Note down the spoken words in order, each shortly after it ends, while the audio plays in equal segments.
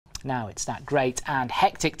Now it's that great and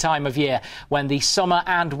hectic time of year when the summer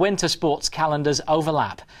and winter sports calendars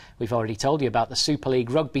overlap. We've already told you about the Super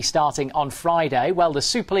League rugby starting on Friday. Well, the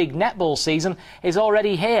Super League netball season is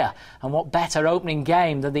already here. And what better opening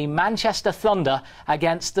game than the Manchester Thunder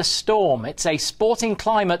against the Storm? It's a sporting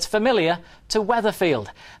climate familiar to Weatherfield,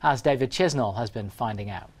 as David Chisnall has been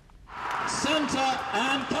finding out. Centre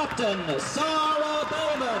and captain, Sara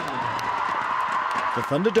Bayman. The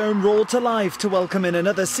Thunderdome roared to life to welcome in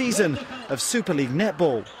another season of Super League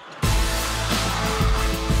netball.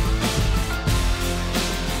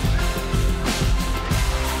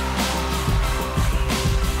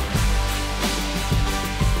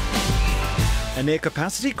 A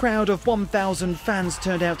near-capacity crowd of 1,000 fans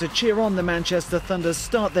turned out to cheer on the Manchester Thunder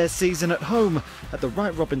start their season at home at the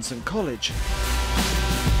Wright Robinson College.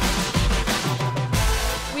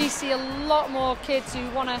 We see a lot more kids who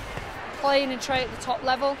want to play and train at the top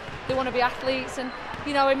level. They want to be athletes, and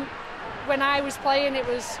when I was playing, it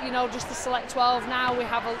was just the select 12. Now we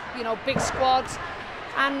have big squads,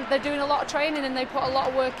 and they're doing a lot of training and they put a lot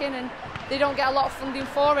of work in, and they don't get a lot of funding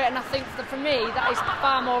for it. And I think that for me, that is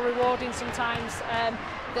far more rewarding sometimes,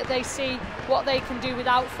 that they see what they can do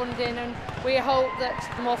without funding, and we hope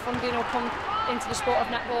that more funding will come into the sport of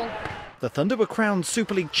netball. The Thunder were crowned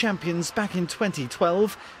Super League champions back in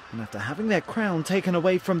 2012, and after having their crown taken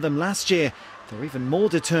away from them last year, they're even more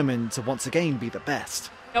determined to once again be the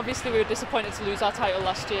best. Obviously we were disappointed to lose our title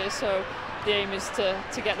last year, so the aim is to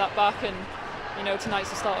get that back, and tonight's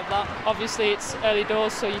the start of that. Obviously it's early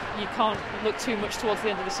doors, so you can't look too much towards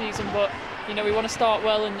the end of the season, but we want to start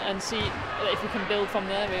well and see if we can build from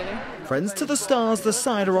there, really. Friends to the stars, the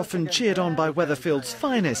side are often cheered on by Weatherfield's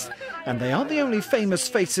finest, and they aren't the only famous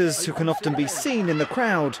faces who can often be seen in the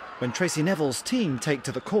crowd when Tracey Neville's team take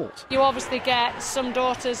to the court. You obviously get some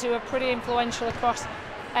daughters who are pretty influential across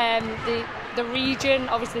the region.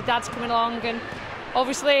 Obviously Dad's coming along, and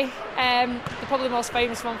obviously probably the most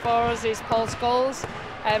famous one for us is Paul Scholes,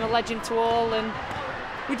 a legend to all, and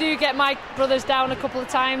we do get my brothers down a couple of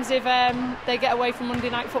times if they get away from Monday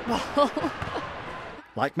Night Football.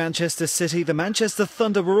 Like Manchester City, the Manchester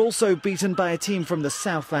Thunder were also beaten by a team from the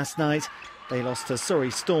south last night. They lost to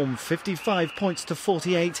Surrey Storm 55 points to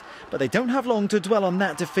 48, but they don't have long to dwell on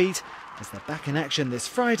that defeat as they're back in action this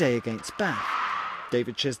Friday against Bath.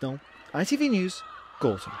 David Chisnall, ITV News,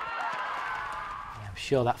 Gorton. I'm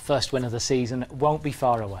sure that first win of the season won't be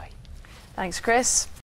far away. Thanks, Chris.